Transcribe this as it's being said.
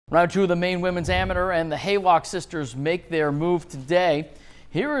Round 2 of the Maine Women's Amateur, and the Haylock sisters make their move today.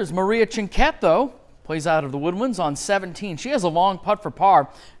 Here is Maria Chinquette, though. Plays out of the woodlands on 17. She has a long putt for par.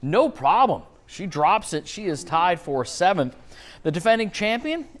 No problem. She drops it. She is tied for 7th. The defending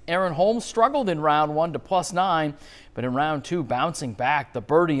champion, Erin Holmes, struggled in round 1 to +9, but in round 2, bouncing back, the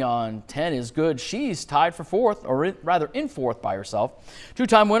birdie on 10 is good. She's tied for 4th, or rather in 4th by herself.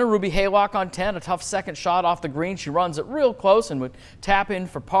 Two-time winner Ruby Haylock on 10, a tough second shot off the green. She runs it real close and would tap in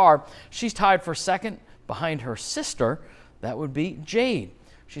for par. She's tied for 2nd behind her sister. That would be Jade.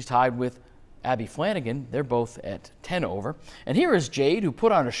 She's tied with Abby Flanagan. They're both at 10 over. And here is Jade, who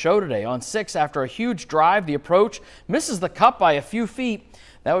put on a show today on 6 after a huge drive. The approach misses the cup by a few feet.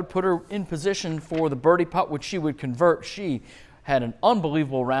 That would put her in position for the birdie putt, which she would convert. She had an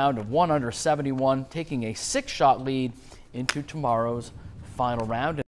unbelievable round of 1 under 71, taking a 6-shot lead into tomorrow's final round.